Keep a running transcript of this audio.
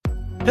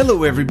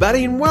Hello,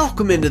 everybody, and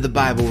welcome into the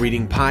Bible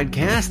Reading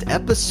Podcast,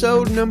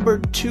 episode number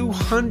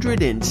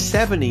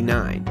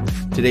 279.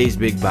 Today's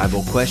big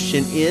Bible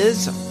question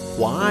is,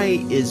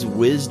 why is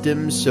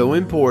wisdom so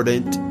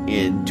important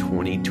in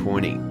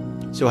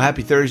 2020? So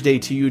happy Thursday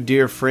to you,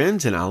 dear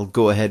friends, and I'll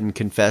go ahead and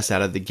confess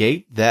out of the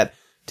gate that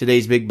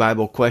today's big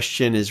Bible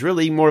question is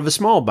really more of a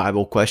small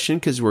Bible question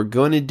because we're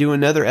going to do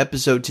another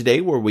episode today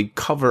where we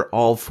cover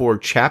all 4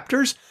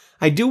 chapters.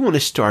 I do want to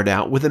start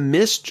out with a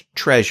missed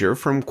treasure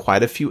from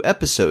quite a few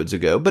episodes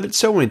ago, but it's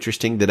so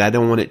interesting that I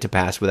don't want it to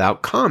pass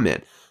without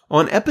comment.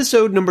 On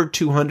episode number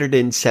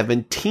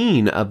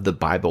 217 of the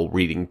Bible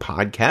Reading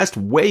Podcast,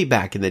 way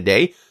back in the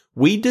day,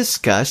 we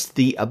discussed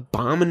the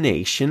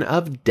abomination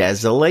of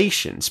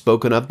desolation,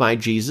 spoken of by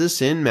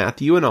Jesus in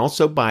Matthew and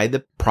also by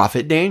the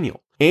prophet Daniel.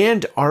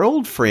 And our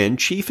old friend,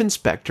 Chief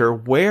Inspector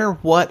Where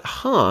What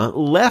Huh,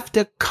 left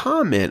a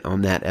comment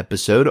on that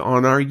episode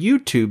on our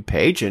YouTube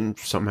page, and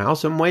somehow,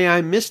 some way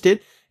I missed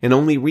it and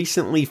only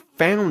recently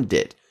found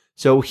it.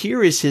 So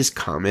here is his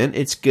comment.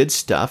 It's good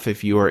stuff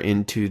if you are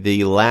into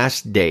the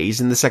last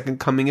days and the second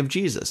coming of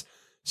Jesus.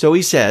 So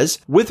he says,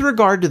 with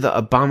regard to the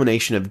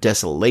abomination of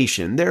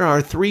desolation, there are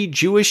 3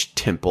 Jewish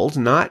temples,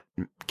 not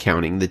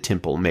counting the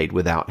temple made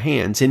without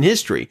hands, in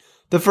history.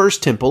 The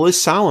first temple is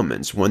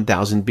Solomon's,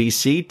 1000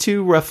 BC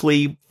to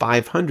roughly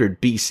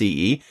 500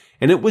 BCE,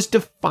 and it was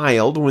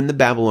defiled when the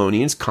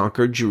Babylonians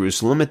conquered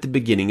Jerusalem at the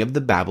beginning of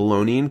the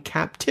Babylonian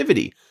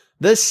captivity.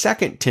 The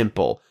second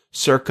temple,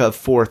 circa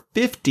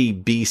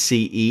 450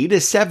 BCE to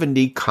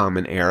 70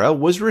 Common Era,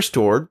 was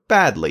restored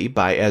badly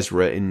by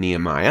Ezra and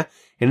Nehemiah,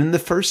 and in the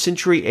 1st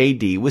century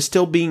AD was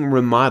still being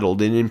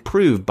remodeled and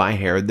improved by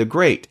Herod the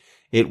Great.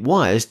 It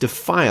was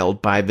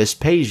defiled by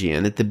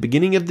Vespasian at the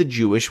beginning of the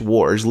Jewish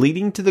wars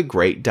leading to the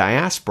Great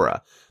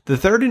Diaspora. The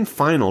third and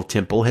final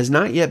temple has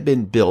not yet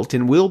been built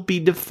and will be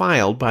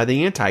defiled by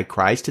the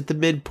Antichrist at the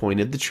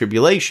midpoint of the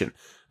tribulation.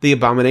 The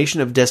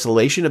abomination of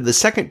desolation of the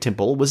second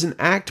temple was an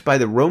act by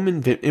the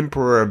Roman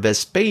Emperor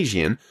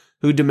Vespasian,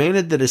 who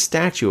demanded that a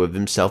statue of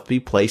himself be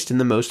placed in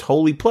the most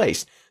holy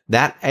place.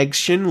 That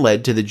action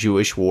led to the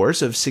Jewish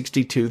wars of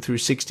 62 through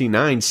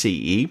 69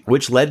 CE,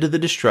 which led to the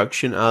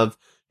destruction of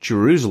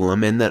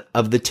Jerusalem and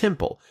of the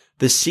temple.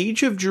 The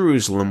siege of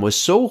Jerusalem was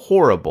so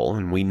horrible,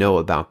 and we know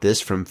about this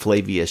from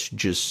Flavius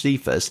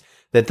Josephus,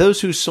 that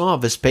those who saw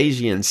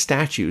Vespasian's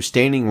statue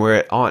standing where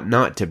it ought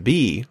not to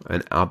be,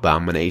 an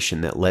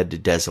abomination that led to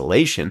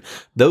desolation,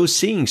 those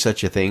seeing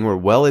such a thing were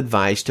well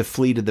advised to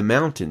flee to the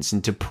mountains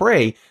and to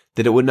pray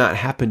that it would not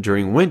happen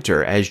during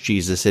winter, as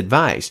Jesus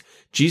advised.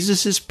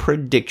 Jesus'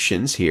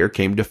 predictions here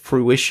came to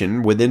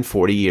fruition within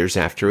 40 years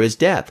after his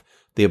death.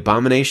 The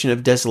abomination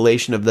of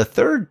desolation of the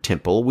third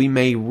temple we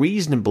may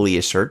reasonably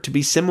assert to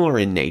be similar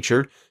in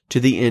nature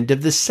to the end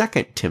of the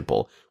second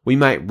temple. We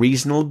might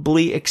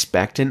reasonably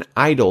expect an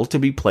idol to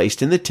be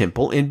placed in the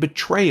temple in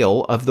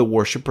betrayal of the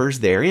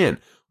worshippers therein.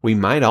 We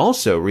might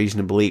also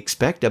reasonably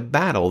expect a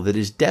battle that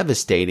is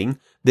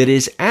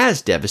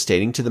as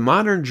devastating to the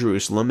modern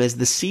Jerusalem as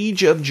the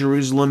siege of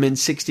Jerusalem in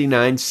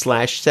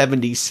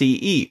 69/70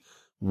 CE.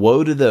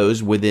 Woe to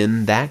those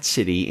within that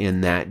city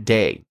in that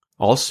day.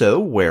 Also,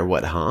 Where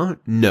What Huh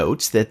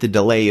notes that the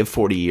delay of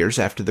 40 years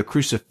after the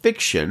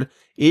crucifixion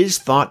is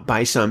thought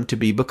by some to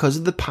be because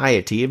of the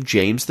piety of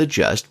James the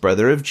Just,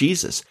 brother of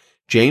Jesus.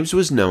 James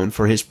was known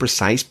for his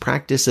precise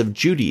practice of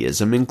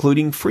Judaism,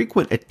 including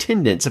frequent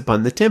attendance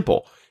upon the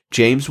temple.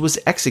 James was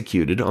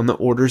executed on the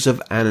orders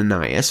of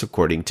Ananias,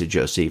 according to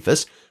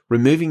Josephus,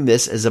 removing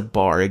this as a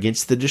bar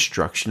against the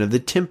destruction of the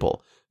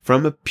temple.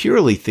 From a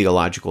purely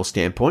theological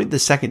standpoint, the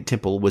second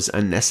temple was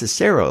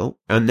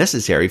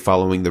unnecessary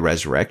following the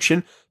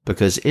resurrection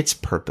because its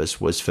purpose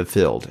was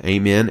fulfilled.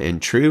 Amen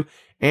and true.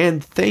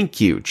 And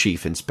thank you,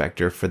 Chief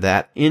Inspector, for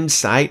that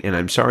insight, and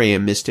I'm sorry I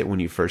missed it when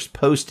you first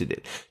posted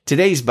it.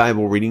 Today's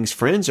Bible readings,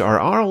 friends, are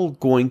all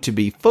going to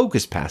be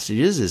focus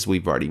passages, as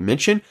we've already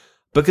mentioned,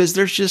 because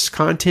there's just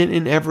content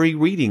in every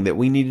reading that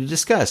we need to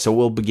discuss. So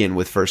we'll begin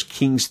with 1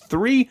 Kings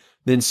 3,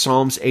 then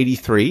Psalms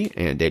 83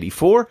 and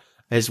 84,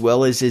 as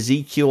well as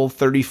Ezekiel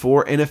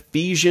 34 and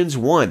Ephesians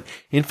 1.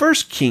 In 1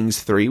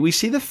 Kings 3, we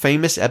see the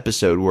famous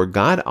episode where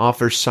God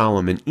offers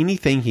Solomon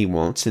anything he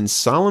wants, and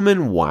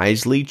Solomon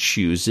wisely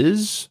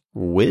chooses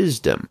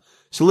wisdom.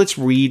 So let's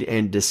read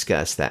and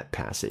discuss that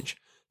passage.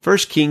 1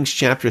 Kings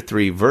chapter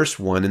 3, verse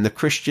 1 in the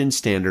Christian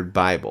Standard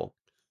Bible.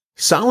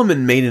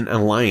 Solomon made an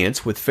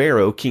alliance with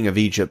Pharaoh, king of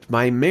Egypt,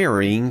 by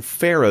marrying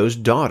Pharaoh's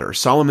daughter.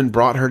 Solomon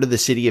brought her to the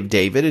city of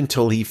David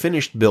until he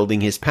finished building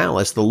his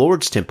palace, the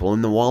Lord's temple,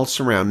 and the walls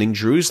surrounding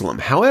Jerusalem.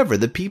 However,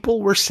 the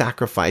people were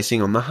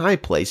sacrificing on the high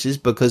places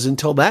because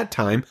until that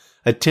time,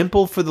 a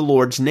temple for the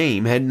Lord's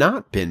name had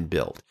not been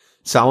built.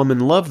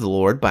 Solomon loved the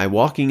Lord by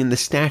walking in the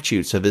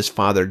statutes of his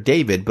father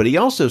David, but he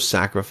also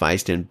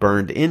sacrificed and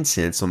burned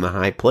incense on the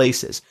high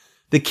places.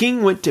 The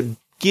king went to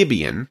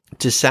Gibeon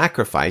to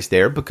sacrifice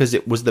there because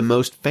it was the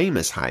most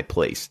famous high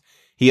place.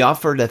 He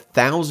offered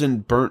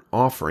 1,000 burnt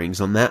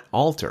offerings on that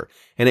altar,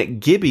 and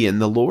at Gibeon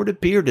the Lord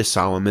appeared to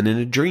Solomon in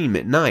a dream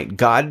at night.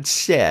 God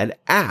said,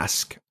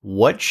 "Ask,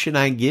 what should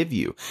I give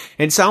you?"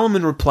 And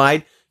Solomon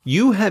replied,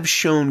 You have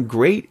shown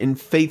great and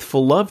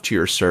faithful love to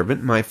your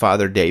servant, my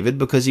father David,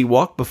 because he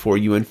walked before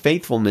you in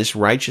faithfulness,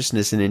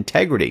 righteousness, and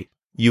integrity.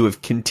 You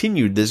have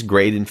continued this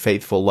great and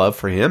faithful love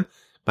for him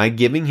by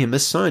giving him a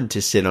son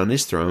to sit on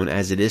his throne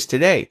as it is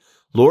today.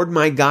 Lord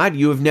my God,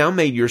 you have now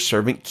made your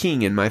servant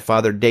king in my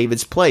father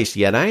David's place,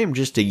 yet I am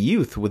just a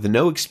youth with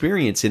no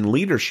experience in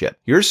leadership.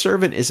 Your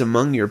servant is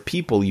among your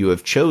people you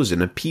have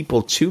chosen, a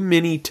people too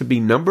many to be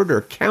numbered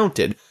or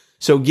counted.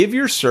 So give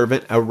your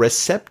servant a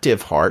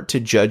receptive heart to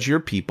judge your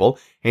people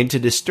and to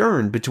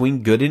discern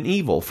between good and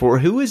evil, for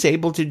who is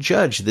able to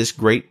judge this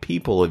great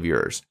people of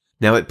yours?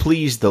 Now it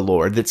pleased the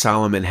Lord that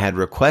Solomon had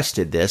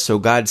requested this, so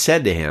God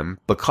said to him,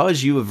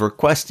 because you have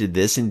requested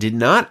this and did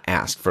not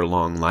ask for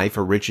long life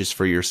or riches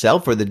for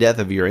yourself or the death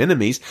of your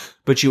enemies,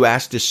 but you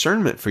asked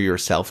discernment for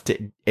yourself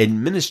to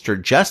administer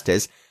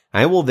justice,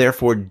 I will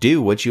therefore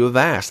do what you have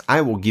asked. I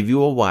will give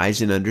you a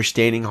wise and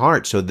understanding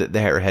heart, so that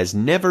there has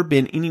never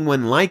been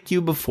anyone like you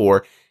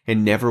before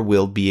and never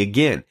will be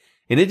again.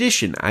 In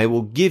addition, I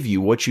will give you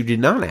what you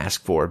did not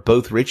ask for,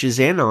 both riches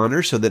and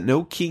honor, so that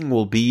no king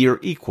will be your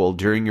equal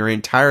during your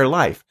entire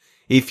life.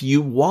 If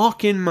you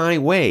walk in my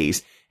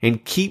ways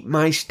and keep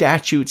my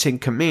statutes and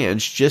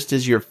commands, just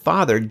as your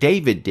father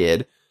David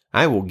did,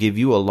 I will give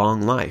you a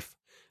long life.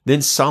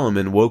 Then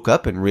Solomon woke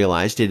up and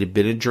realized it had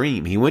been a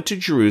dream. He went to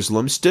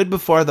Jerusalem, stood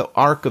before the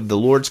ark of the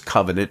Lord's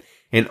covenant,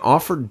 and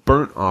offered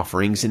burnt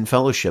offerings and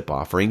fellowship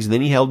offerings.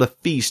 Then he held a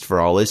feast for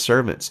all his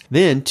servants.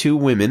 Then 2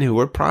 women who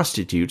were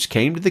prostitutes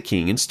came to the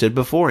king and stood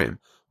before him.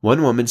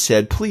 One woman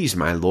said, Please,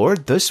 my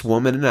lord, this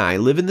woman and I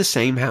live in the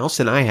same house,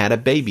 and I had a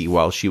baby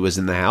while she was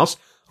in the house.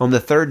 On the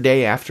 3rd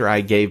day after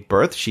I gave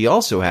birth, she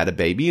also had a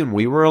baby, and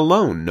we were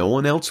alone. No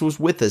one else was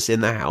with us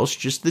in the house,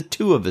 just the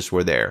 2 of us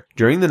were there.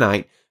 During the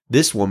night,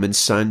 this woman's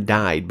son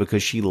died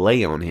because she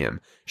lay on him.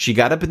 She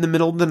got up in the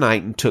middle of the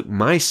night and took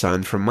my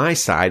son from my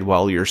side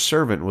while your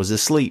servant was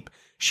asleep.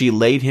 She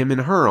laid him in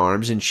her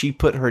arms, and she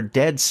put her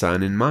dead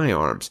son in my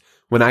arms.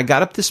 When I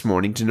got up this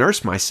morning to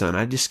nurse my son,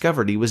 I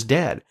discovered he was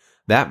dead.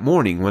 That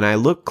morning, when I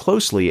looked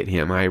closely at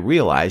him, I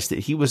realized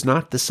that he was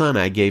not the son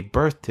I gave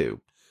birth to.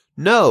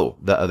 No,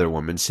 the other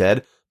woman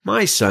said,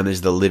 my son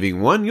is the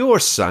living one, your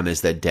son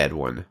is the dead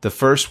one. The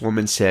first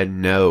woman said,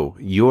 No,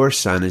 your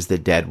son is the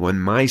dead one,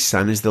 my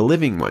son is the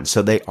living one.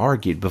 So they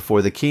argued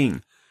before the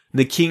king.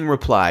 The king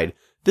replied,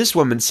 This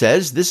woman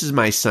says, This is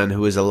my son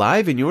who is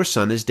alive, and your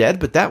son is dead.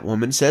 But that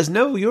woman says,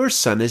 No, your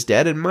son is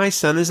dead, and my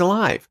son is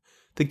alive.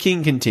 The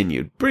king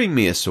continued, Bring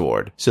me a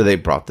sword. So they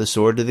brought the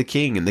sword to the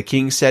king, and the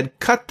king said,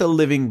 Cut the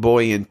living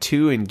boy in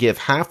 2 and give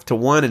half to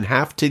one and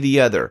half to the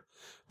other.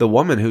 The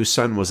woman whose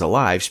son was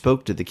alive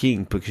spoke to the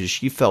king because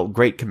she felt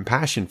great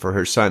compassion for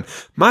her son.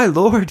 My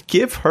lord,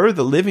 give her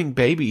the living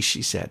baby,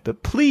 she said,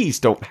 but please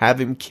don't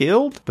have him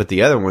killed. But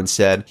the other one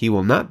said, He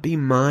will not be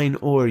mine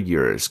or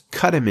yours.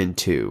 Cut him in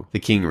 2. The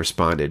king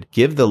responded,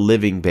 Give the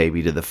living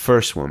baby to the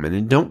first woman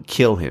and don't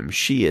kill him.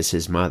 She is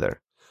his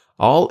mother.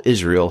 All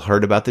Israel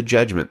heard about the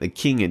judgment the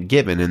king had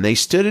given, and they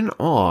stood in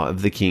awe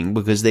of the king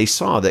because they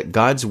saw that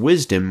God's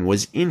wisdom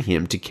was in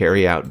him to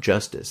carry out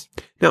justice.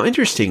 Now,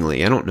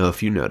 interestingly, I don't know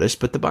if you noticed,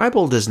 but the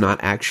Bible does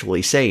not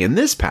actually say in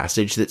this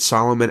passage that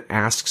Solomon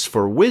asks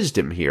for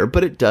wisdom here,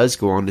 but it does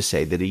go on to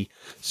say that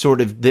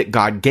that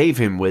God gave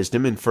him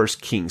wisdom in 1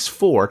 Kings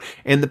 4,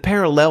 and the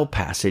parallel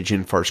passage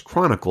in 1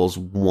 Chronicles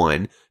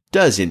 1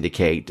 does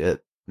indicate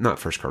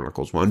not 1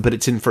 Chronicles 1, but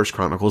it's in 1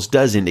 Chronicles,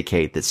 does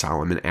indicate that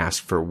Solomon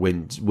asked for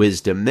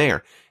wisdom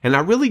there. And I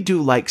really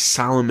do like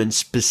Solomon's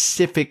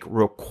specific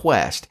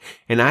request.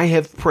 And I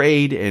have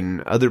prayed,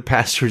 and other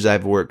pastors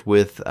I've worked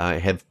with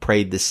have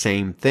prayed the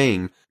same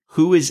thing.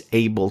 Who is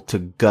able to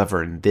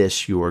govern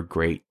this your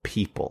great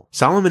people?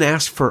 Solomon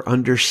asked for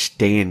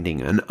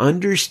understanding, an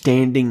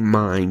understanding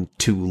mind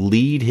to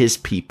lead his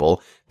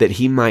people, that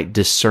he might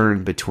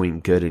discern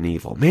between good and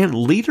evil. Man,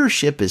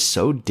 leadership is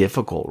so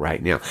difficult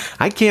right now.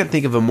 I can't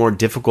think of a more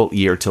difficult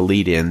year to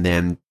lead in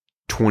than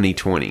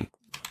 2020.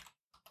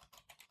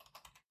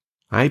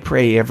 I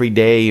pray every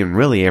day and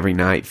really every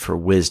night for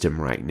wisdom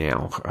right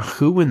now.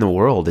 Who in the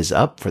world is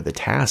up for the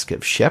task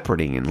of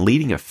shepherding and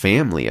leading a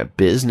family, a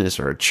business,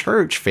 or a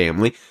church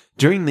family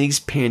during these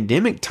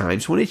pandemic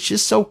times when it's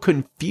just so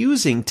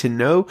confusing to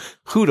know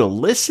who to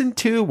listen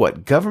to,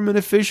 what government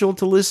official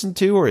to listen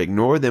to, or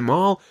ignore them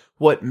all,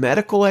 what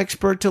medical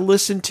expert to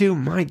listen to?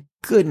 My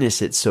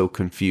goodness, it's so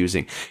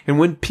confusing. And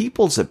when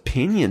people's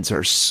opinions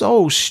are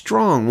so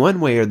strong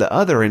one way or the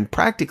other and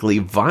practically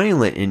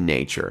violent in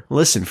nature.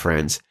 Listen,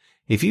 friends,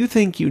 if you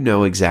think you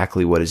know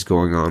exactly what is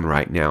going on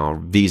right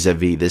now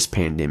vis-a-vis this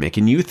pandemic,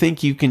 and you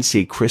think you can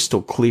see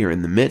crystal clear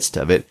in the midst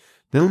of it,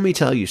 then let me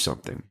tell you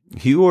something.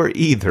 You are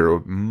either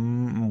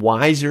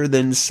wiser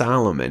than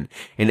Solomon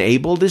and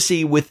able to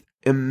see with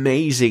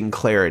amazing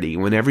clarity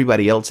when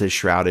everybody else is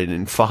shrouded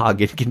in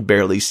fog and can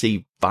barely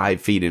see 5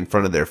 feet in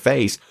front of their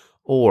face,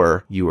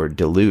 or you are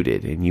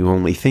deluded and you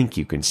only think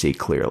you can see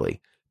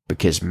clearly.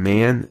 Because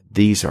man,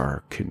 these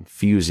are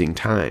confusing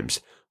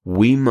times.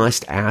 We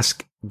must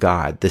ask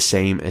God the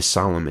same as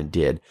Solomon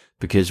did,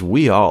 because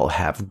we all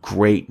have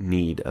great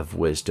need of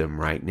wisdom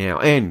right now.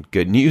 And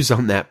good news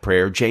on that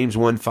prayer, James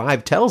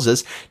 1:5 tells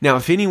us, now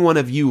if any one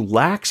of you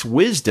lacks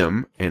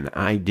wisdom, and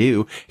I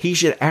do, he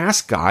should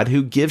ask God,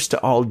 who gives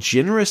to all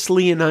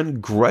generously and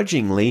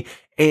ungrudgingly,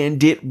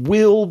 and it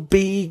will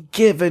be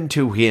given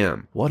to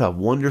him. What a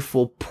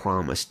wonderful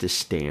promise to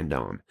stand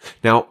on.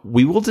 Now,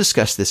 we will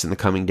discuss this in the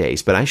coming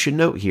days, but I should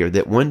note here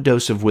that one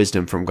dose of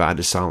wisdom from God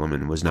to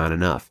Solomon was not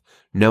enough.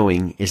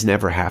 Knowing is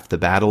never half the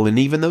battle, and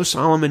even though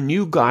Solomon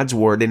knew God's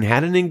word and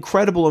had an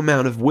incredible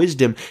amount of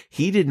wisdom,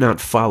 he did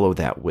not follow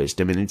that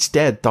wisdom and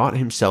instead thought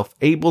himself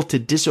able to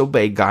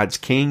disobey God's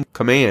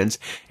commands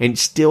and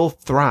still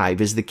thrive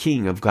as the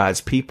king of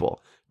God's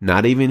people.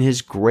 Not even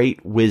his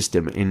great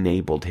wisdom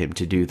enabled him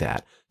to do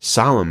that.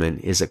 Solomon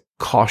is a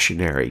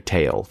cautionary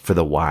tale for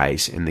the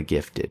wise and the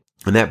gifted.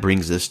 And that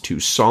brings us to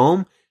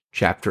Psalm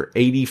chapter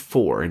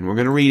 84. And we're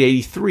going to read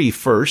 83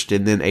 first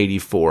and then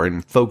 84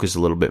 and focus a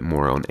little bit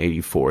more on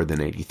 84 than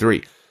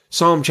 83.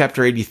 Psalm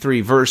chapter 83,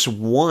 verse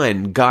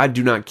 1, God,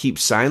 do not keep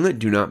silent,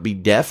 do not be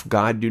deaf,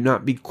 God, do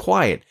not be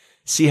quiet.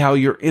 See how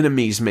your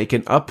enemies make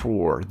an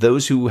uproar.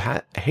 Those who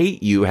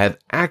hate you have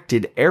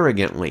acted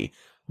arrogantly.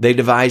 They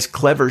devise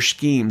clever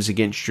schemes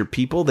against your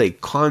people. They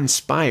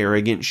conspire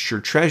against your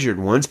treasured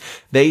ones.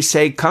 They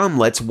say, come,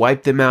 let's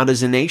wipe them out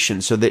as a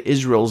nation, so that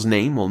Israel's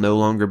name will no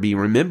longer be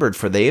remembered,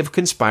 for they have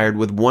conspired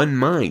with one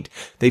mind.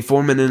 They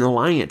form an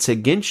alliance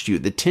against you,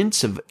 the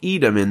tents of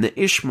Edom and the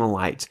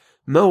Ishmaelites,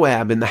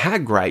 Moab and the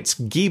Hagrites,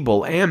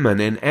 Gebal, Ammon,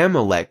 and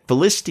Amalek,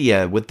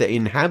 Philistia with the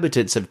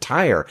inhabitants of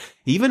Tyre.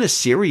 Even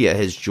Assyria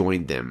has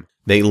joined them.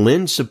 They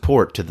lend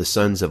support to the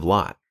sons of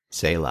Lot.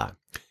 Selah.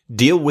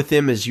 Deal with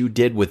them as you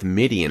did with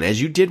Midian,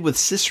 as you did with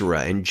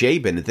Sisera and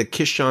Jabin at the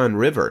Kishon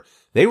River.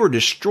 They were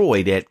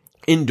destroyed at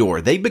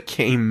Endor. They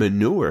became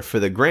manure for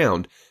the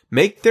ground.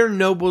 Make their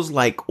nobles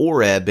like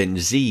Oreb and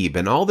Zeb,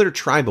 and all their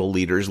tribal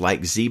leaders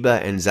like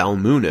Zeba and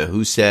Zalmunna,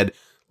 who said,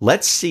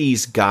 let's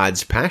seize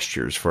God's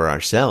pastures for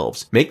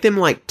ourselves. Make them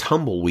like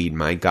tumbleweed,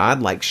 my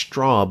God, like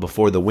straw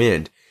before the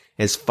wind.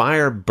 As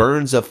fire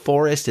burns a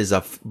forest, as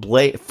a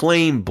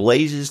flame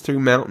blazes through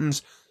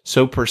mountains,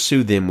 so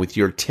pursue them with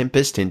your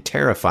tempest and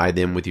terrify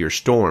them with your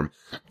storm.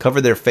 Cover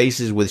their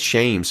faces with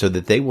shame so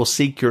that they will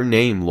seek your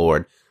name,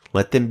 Lord.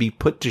 Let them be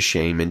put to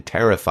shame and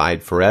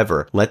terrified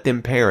forever. Let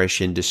them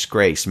perish in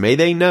disgrace. May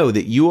they know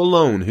that you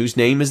alone, whose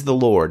name is the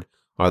Lord,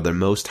 are the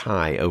most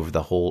high over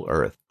the whole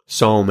earth.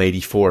 Psalm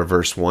 84,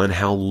 verse 1,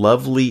 how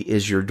lovely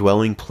is your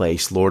dwelling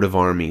place, Lord of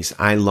armies.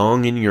 I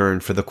long and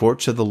yearn for the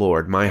courts of the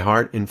Lord. My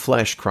heart and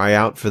flesh cry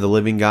out for the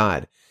living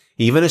God.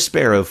 Even a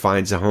sparrow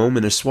finds a home,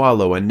 and a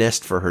swallow a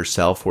nest for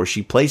herself, where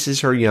she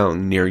places her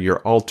young near your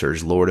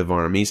altars, Lord of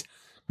armies.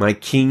 My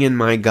King and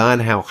my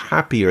God, how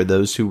happy are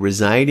those who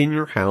reside in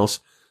your house,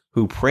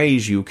 who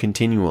praise you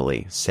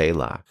continually.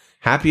 Selah.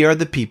 Happy are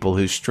the people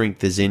whose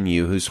strength is in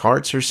you, whose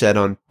hearts are set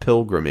on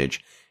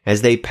pilgrimage.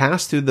 As they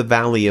pass through the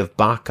valley of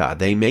Baca,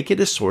 they make it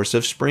a source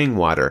of spring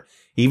water.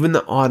 Even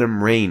the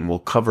autumn rain will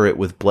cover it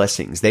with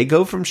blessings. They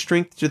go from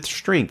strength to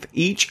strength.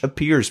 Each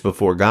appears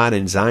before God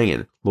in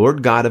Zion.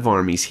 Lord God of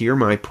armies, hear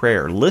my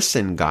prayer.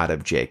 Listen, God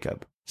of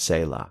Jacob.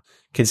 Selah.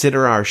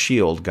 Consider our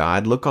shield,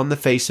 God. Look on the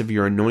face of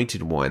your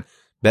anointed one.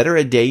 Better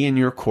a day in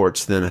your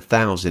courts than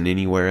 1,000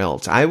 anywhere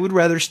else. I would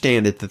rather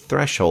stand at the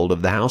threshold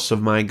of the house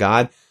of my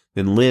God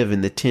than live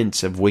in the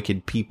tents of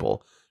wicked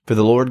people. For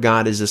the Lord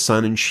God is a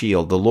sun and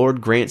shield. The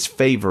Lord grants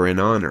favor and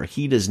honor.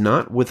 He does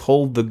not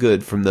withhold the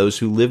good from those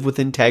who live with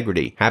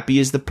integrity. Happy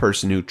is the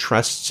person who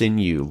trusts in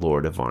you,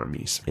 Lord of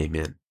armies.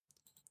 Amen.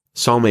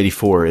 Psalm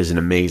 84 is an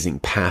amazing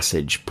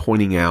passage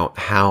pointing out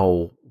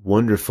how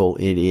wonderful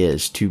it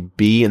is to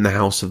be in the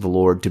house of the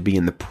Lord, to be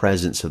in the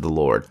presence of the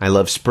Lord. I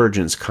love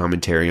Spurgeon's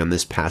commentary on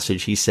this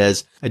passage. He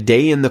says, a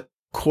day in the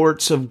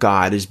courts of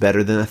God is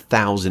better than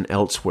 1,000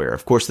 elsewhere.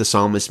 Of course, the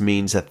psalmist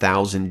means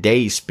 1,000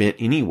 days spent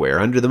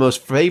anywhere under the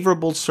most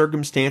favorable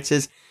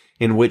circumstances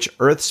in which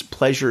earth's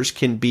pleasures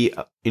can be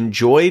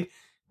enjoyed.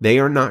 They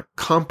are not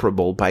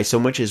comparable by so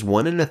much as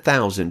 1 in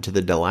 1,000 to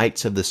the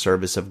delights of the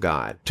service of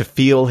God. To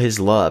feel His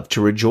love,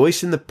 to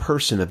rejoice in the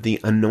person of the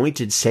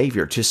anointed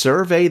Savior, to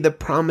survey the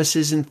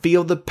promises and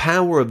feel the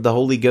power of the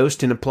Holy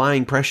Ghost in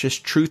applying precious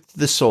truth to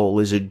the soul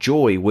is a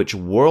joy which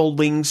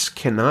worldlings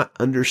cannot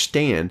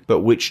understand, but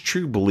which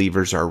true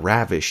believers are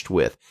ravished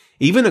with.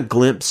 Even a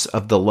glimpse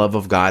of the love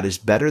of God is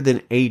better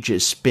than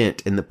ages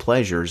spent in the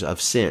pleasures of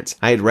sense.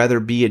 I had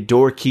rather be a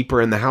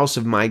doorkeeper in the house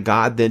of my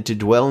God than to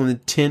dwell in the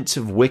tents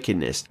of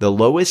wickedness. The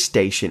lowest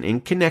station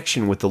in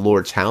connection with the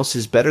Lord's house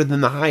is better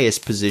than the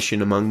highest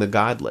position among the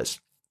godless.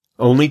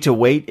 Only to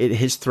wait at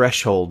His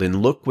threshold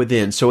and look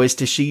within so as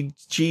to see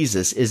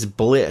Jesus is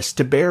bliss.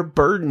 To bear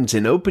burdens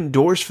and open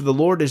doors for the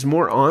Lord is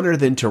more honor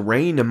than to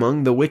reign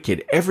among the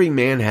wicked. Every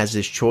man has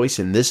his choice,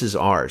 and this is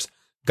ours.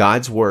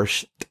 God's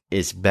worst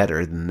is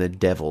better than the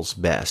devil's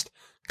best.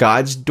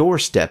 God's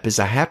doorstep is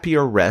a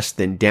happier rest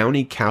than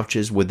downy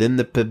couches within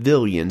the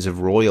pavilions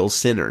of royal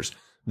sinners,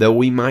 though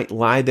we might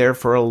lie there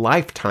for a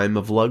lifetime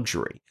of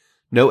luxury.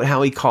 Note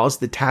how he calls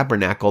the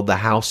tabernacle the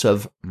house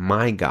of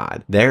my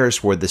God.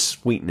 There's where the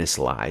sweetness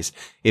lies.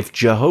 If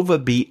Jehovah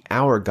be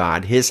our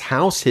God, his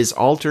house, his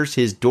altars,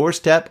 his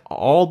doorstep,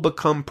 all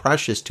become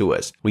precious to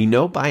us. We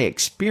know by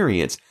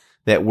experience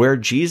that where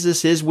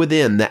Jesus is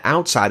within, the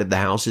outside of the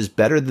house is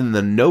better than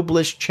the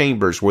noblest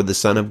chambers where the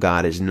Son of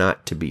God is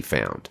not to be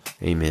found.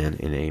 Amen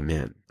and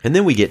amen. And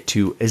then we get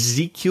to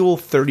Ezekiel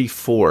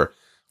 34,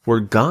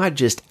 where God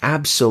just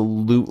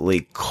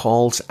absolutely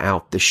calls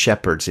out the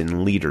shepherds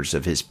and leaders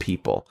of his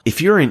people. If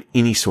you're in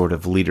any sort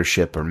of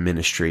leadership or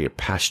ministry or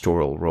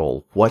pastoral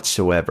role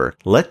whatsoever,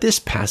 let this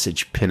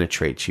passage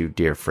penetrate you,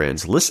 dear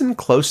friends. Listen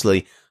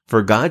closely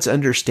for God's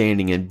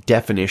understanding and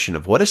definition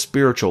of what a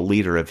spiritual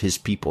leader of his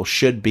people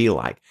should be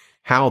like,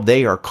 how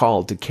they are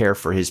called to care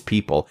for his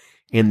people,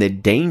 and the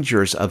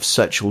dangers of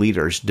such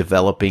leaders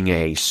developing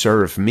a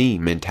serve me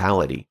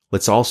mentality.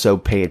 Let's also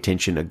pay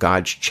attention to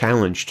God's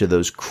challenge to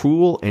those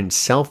cruel and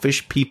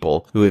selfish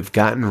people who have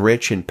gotten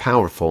rich and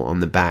powerful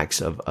on the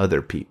backs of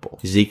other people.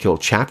 Ezekiel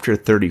chapter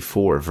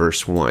 34,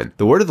 verse 1.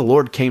 The word of the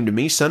Lord came to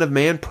me, Son of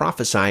man,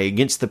 prophesy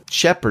against the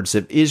shepherds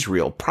of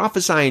Israel.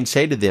 Prophesy and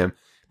say to them,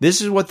 this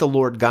is what the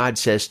Lord God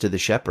says to the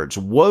shepherds.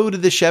 Woe to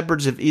the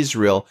shepherds of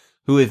Israel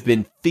who have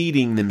been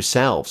feeding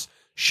themselves.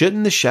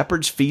 Shouldn't the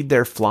shepherds feed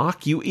their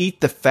flock? You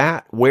eat the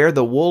fat, wear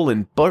the wool,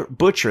 and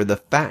butcher the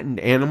fattened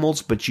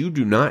animals, but you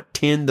do not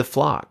tend the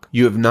flock.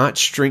 You have not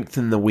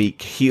strengthened the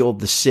weak, healed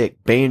the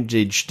sick,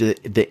 bandaged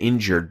the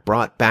injured,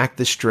 brought back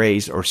the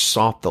strays, or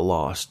sought the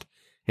lost.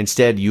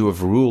 Instead, you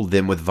have ruled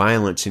them with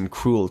violence and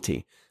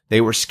cruelty.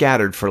 They were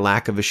scattered for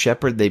lack of a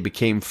shepherd. They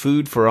became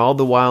food for all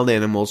the wild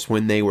animals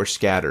when they were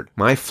scattered.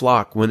 My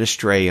flock went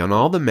astray on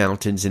all the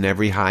mountains and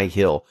every high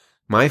hill.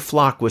 My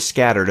flock was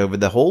scattered over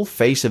the whole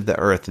face of the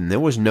earth, and there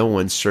was no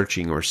one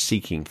searching or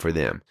seeking for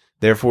them.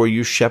 Therefore,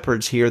 you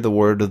shepherds, hear the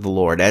word of the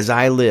Lord. As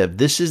I live,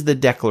 this is the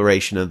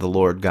declaration of the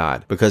Lord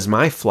God. Because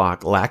my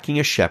flock, lacking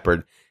a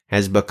shepherd,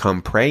 has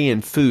become prey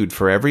and food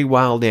for every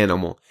wild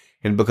animal,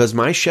 and because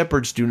my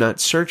shepherds do not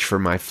search for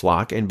my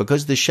flock, and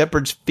because the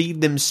shepherds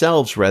feed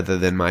themselves rather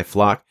than my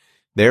flock,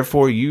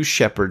 therefore you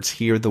shepherds,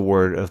 hear the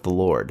word of the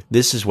Lord.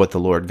 This is what the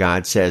Lord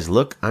God says.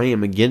 Look, I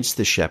am against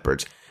the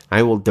shepherds.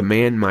 I will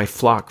demand my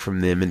flock from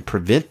them and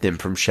prevent them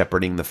from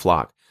shepherding the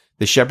flock.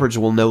 The shepherds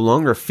will no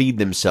longer feed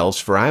themselves,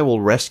 for I will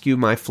rescue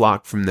my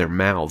flock from their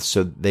mouths,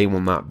 so that they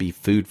will not be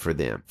food for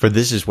them. For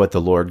this is what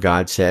the Lord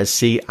God says,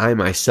 see, I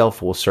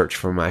myself will search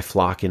for my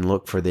flock and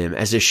look for them.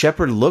 As a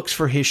shepherd looks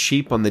for his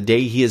sheep on the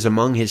day he is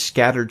among his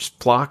scattered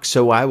flock,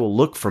 so I will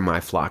look for my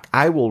flock.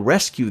 I will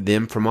rescue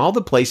them from all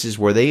the places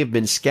where they have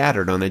been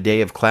scattered on a day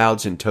of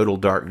clouds and total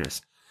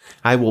darkness.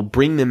 I will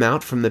bring them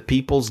out from the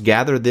peoples,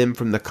 gather them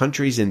from the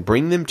countries, and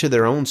bring them to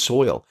their own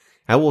soil.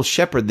 I will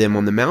shepherd them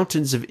on the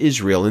mountains of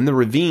Israel, in the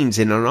ravines,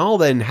 and on all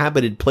the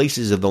inhabited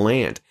places of the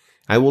land.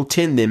 I will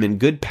tend them in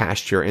good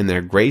pasture, and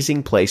their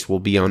grazing place will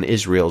be on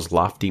Israel's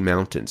lofty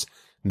mountains.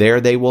 There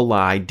they will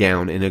lie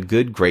down in a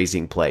good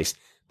grazing place.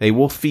 They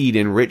will feed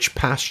in rich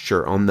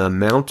pasture on the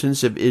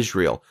mountains of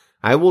Israel.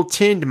 I will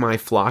tend my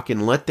flock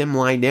and let them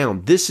lie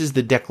down. This is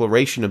the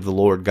declaration of the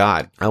Lord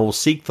God. I will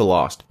seek the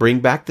lost, bring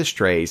back the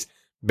strays,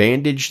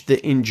 bandage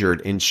the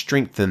injured, and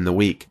strengthen the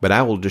weak. But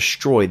I will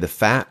destroy the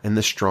fat and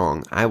the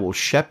strong. I will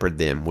shepherd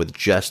them with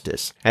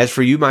justice. As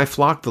for you, my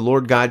flock, the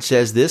Lord God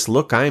says this,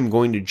 look, I am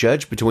going to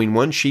judge between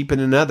one sheep and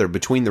another,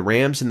 between the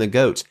rams and the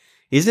goats.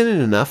 Isn't it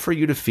enough for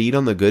you to feed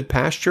on the good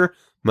pasture?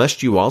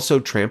 Must you also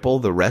trample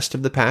the rest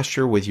of the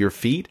pasture with your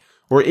feet?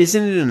 Or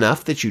isn't it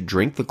enough that you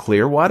drink the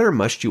clear water?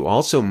 Must you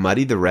also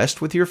muddy the rest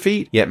with your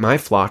feet? Yet my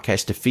flock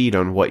has to feed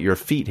on what your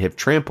feet have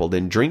trampled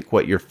and drink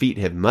what your feet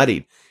have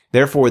muddied.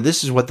 Therefore,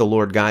 this is what the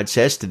Lord God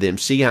says to them.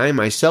 See, I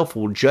myself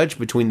will judge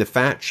between the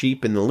fat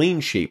sheep and the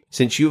lean sheep.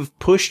 Since you have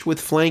pushed with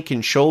flank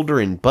and shoulder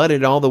and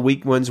butted all the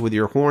weak ones with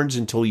your horns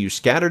until you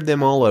scattered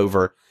them all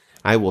over,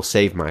 I will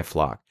save my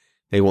flock.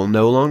 They will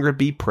no longer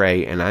be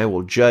prey, and I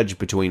will judge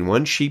between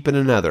one sheep and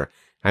another.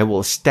 I will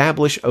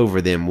establish over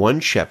them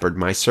one shepherd,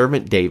 my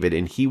servant David,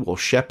 and he will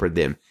shepherd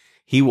them.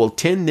 He will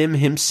tend them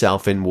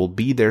himself and will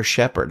be their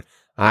shepherd.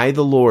 I,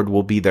 the Lord,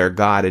 will be their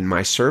God, and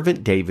my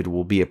servant David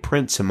will be a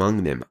prince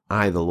among them.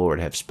 I, the Lord,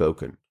 have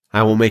spoken.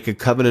 I will make a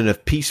covenant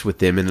of peace with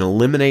them and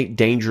eliminate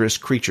dangerous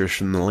creatures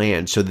from the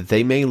land, so that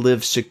they may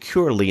live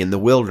securely in the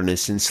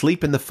wilderness and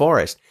sleep in the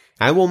forest.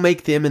 I will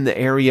make them in the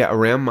area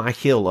around my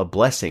hill a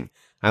blessing.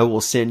 I will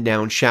send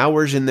down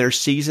showers in their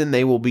season.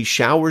 They will be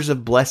showers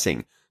of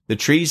blessing. The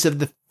trees of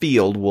the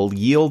field will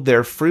yield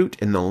their fruit,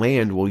 and the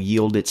land will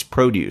yield its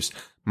produce.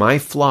 My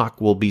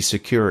flock will be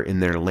secure in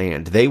their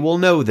land. They will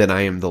know that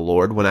I am the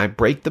Lord when I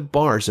break the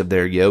bars of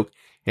their yoke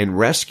and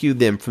rescue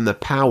them from the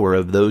power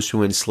of those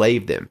who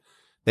enslave them.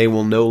 They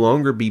will no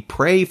longer be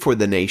prey for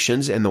the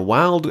nations, and the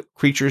wild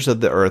creatures of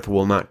the earth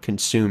will not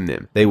consume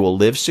them. They will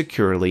live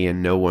securely,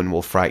 and no one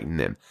will frighten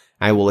them.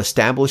 I will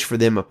establish for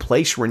them a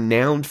place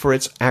renowned for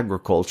its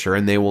agriculture,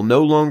 and they will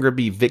no longer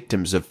be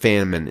victims of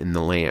famine in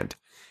the land.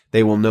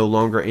 They will no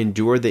longer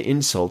endure the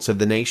insults of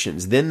the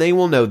nations. Then they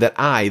will know that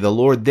I, the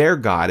Lord their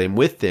God, am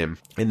with them,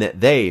 and that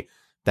they,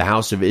 The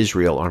house of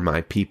Israel are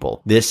my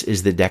people. This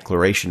is the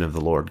declaration of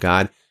the Lord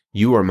God.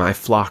 You are my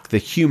flock, the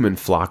human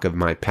flock of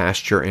my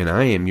pasture, and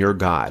I am your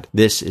God.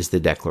 This is the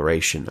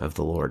declaration of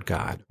the Lord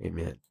God.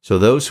 Amen. So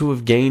those who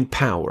have gained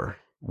power,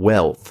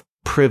 wealth,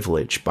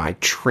 privilege by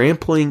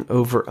trampling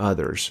over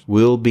others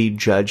will be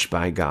judged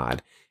by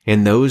God,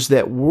 and those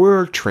that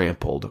were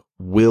trampled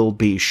will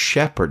be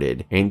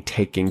shepherded and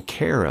taken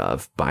care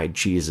of by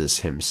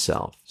Jesus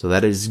himself. So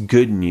that is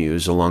good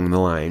news along the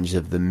lines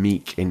of the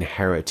meek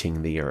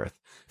inheriting the earth.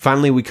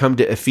 Finally, we come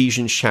to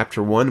Ephesians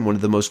chapter 1, one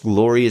of the most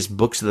glorious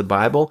books of the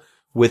Bible,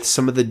 with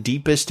some of the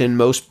deepest and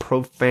most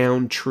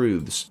profound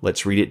truths.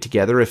 Let's read it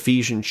together.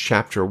 Ephesians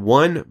chapter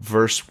 1,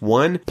 verse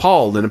 1.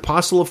 Paul, an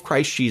apostle of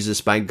Christ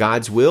Jesus by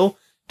God's will,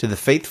 to the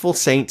faithful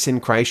saints in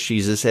Christ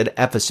Jesus at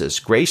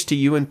Ephesus, grace to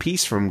you and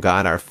peace from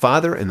God our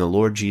Father and the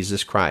Lord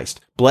Jesus Christ.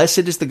 Blessed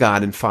is the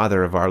God and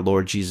Father of our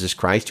Lord Jesus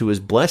Christ, who has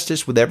blessed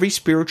us with every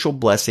spiritual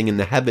blessing in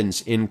the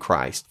heavens in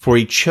Christ. For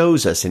he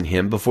chose us in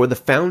him before the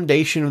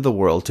foundation of the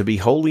world to be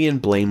holy and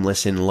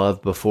blameless in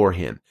love before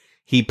him.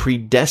 He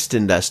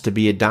predestined us to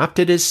be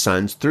adopted as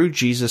sons through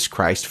Jesus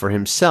Christ for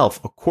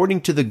himself,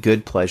 according to the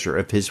good pleasure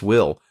of his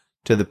will,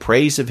 to the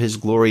praise of his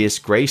glorious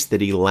grace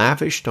that he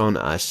lavished on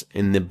us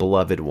in the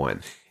Beloved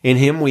One. In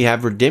him we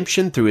have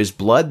redemption through his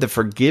blood, the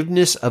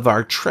forgiveness of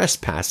our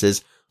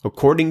trespasses,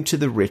 according to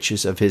the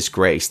riches of his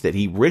grace, that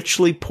he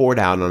richly poured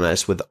out on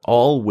us with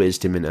all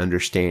wisdom and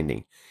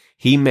understanding.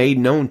 He made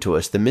known to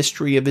us the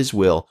mystery of his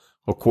will,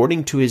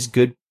 according to his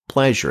good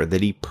pleasure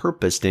that he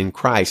purposed in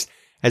Christ,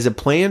 as a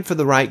plan for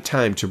the right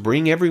time to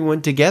bring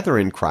everyone together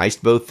in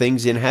Christ, both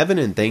things in heaven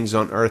and things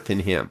on earth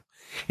in him.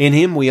 In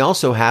him we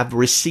also have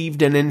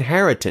received an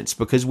inheritance,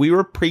 because we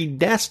were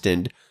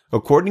predestined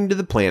according to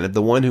the plan of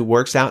the one who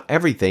works out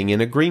everything in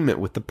agreement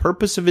with the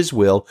purpose of his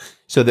will,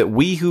 so that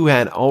we who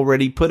had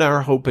already put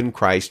our hope in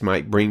Christ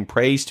might bring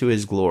praise to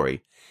his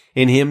glory.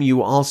 In him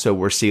you also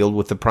were sealed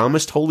with the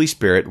promised Holy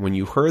Spirit when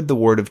you heard the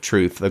word of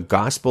truth, the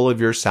gospel of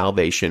your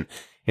salvation,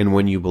 and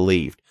when you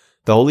believed.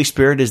 The Holy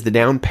Spirit is the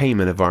down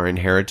payment of our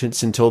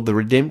inheritance until the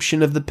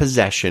redemption of the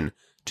possession,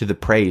 to the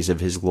praise of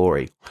his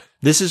glory.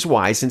 This is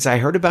why, since I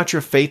heard about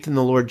your faith in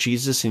the Lord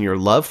Jesus and your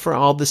love for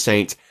all the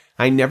saints,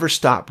 I never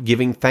stop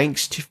giving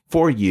thanks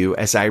for you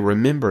as I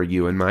remember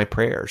you in my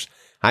prayers.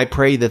 I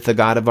pray that the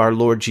God of our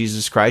Lord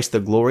Jesus Christ, the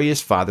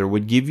glorious Father,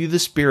 would give you the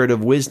spirit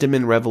of wisdom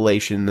and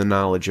revelation in the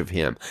knowledge of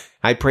him.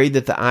 I pray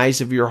that the eyes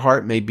of your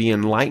heart may be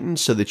enlightened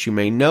so that you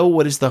may know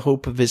what is the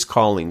hope of his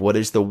calling, what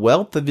is the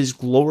wealth of his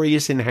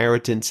glorious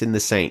inheritance in the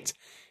saints,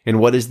 and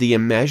what is the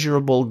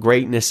immeasurable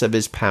greatness of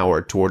his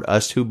power toward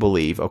us who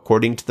believe,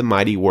 according to the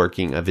mighty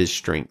working of his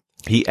strength.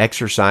 He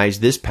exercised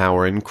this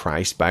power in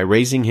Christ by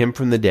raising him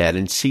from the dead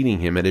and seating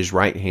him at his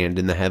right hand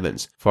in the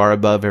heavens, far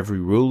above every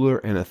ruler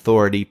and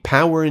authority,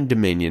 power and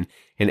dominion,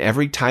 and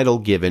every title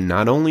given,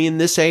 not only in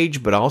this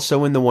age, but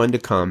also in the one to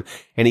come.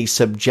 And he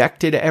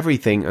subjected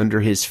everything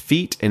under his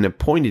feet and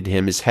appointed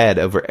him as head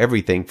over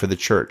everything for the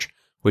church,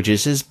 which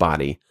is his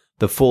body,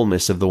 the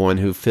fullness of the one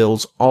who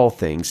fills all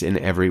things in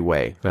every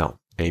way.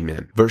 Well,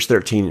 amen. Verse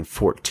 13 and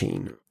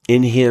 14.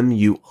 In him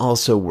you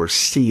also were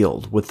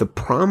sealed with the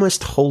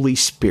promised Holy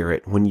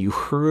Spirit when you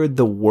heard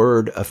the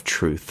word of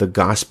truth, the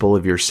gospel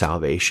of your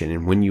salvation,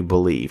 and when you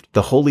believed.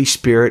 The Holy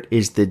Spirit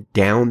is the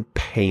down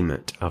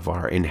payment of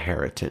our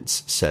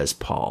inheritance, says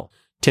Paul.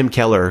 Tim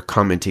Keller,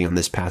 commenting on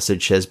this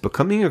passage, says,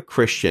 becoming a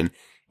Christian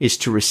is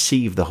to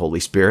receive the Holy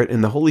Spirit,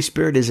 and the Holy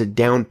Spirit is a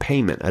down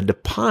payment, a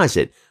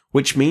deposit,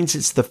 which means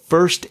it's the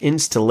first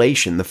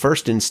installation, the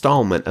first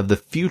installment of the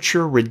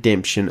future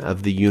redemption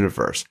of the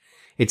universe.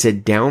 It's a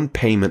down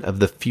payment of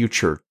the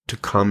future to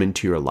come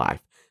into your life.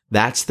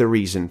 That's the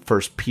reason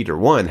 1 Peter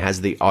 1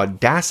 has the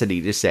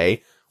audacity to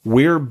say,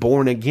 we're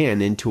born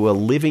again into a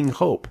living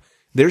hope.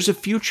 There's a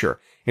future.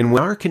 And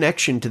when our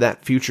connection to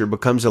that future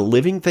becomes a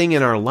living thing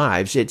in our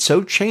lives, it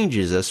so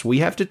changes us, we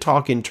have to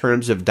talk in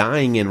terms of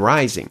dying and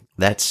rising.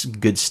 That's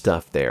good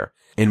stuff there.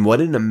 And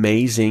what an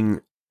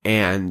amazing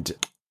and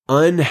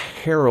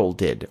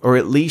unheralded, or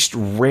at least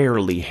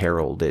rarely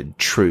heralded,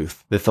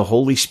 truth that the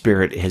Holy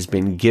Spirit has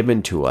been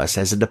given to us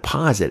as a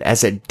deposit,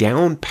 as a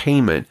down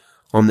payment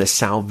on the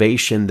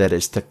salvation that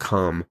is to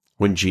come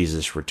when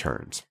Jesus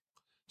returns.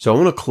 So I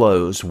want to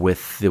close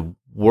with the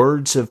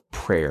words of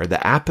prayer, the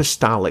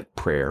apostolic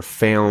prayer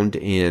found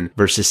in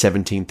verses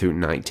 17 through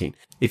 19.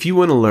 If you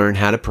want to learn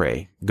how to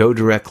pray, go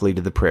directly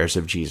to the prayers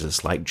of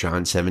Jesus, like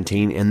John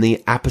 17 and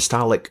the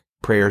apostolic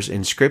prayers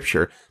in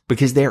Scripture,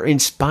 because they're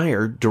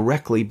inspired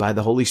directly by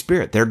the Holy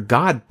Spirit. They're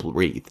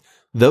God-breathed.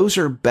 Those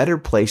are better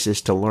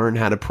places to learn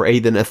how to pray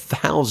than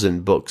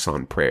 1,000 books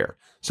on prayer.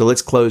 So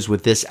let's close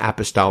with this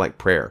apostolic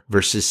prayer,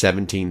 verses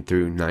 17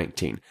 through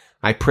 19.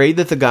 I pray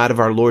that the God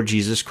of our Lord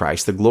Jesus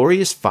Christ, the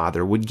glorious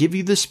Father, would give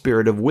you the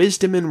spirit of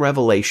wisdom and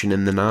revelation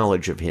in the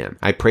knowledge of him.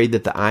 I pray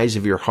that the eyes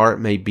of your heart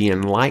may be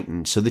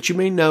enlightened, so that you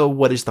may know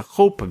what is the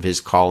hope of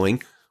his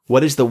calling,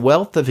 what is the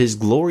wealth of his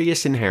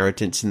glorious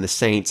inheritance in the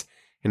saints,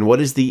 and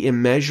what is the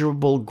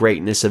immeasurable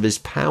greatness of his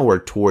power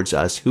towards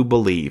us who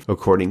believe,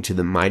 according to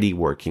the mighty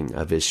working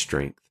of his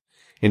strength.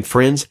 And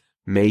friends,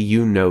 May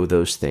you know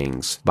those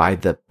things by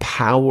the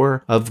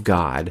power of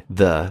God,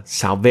 the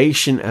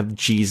salvation of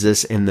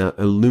Jesus, and the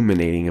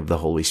illuminating of the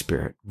Holy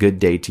Spirit. Good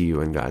day to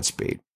you and Godspeed.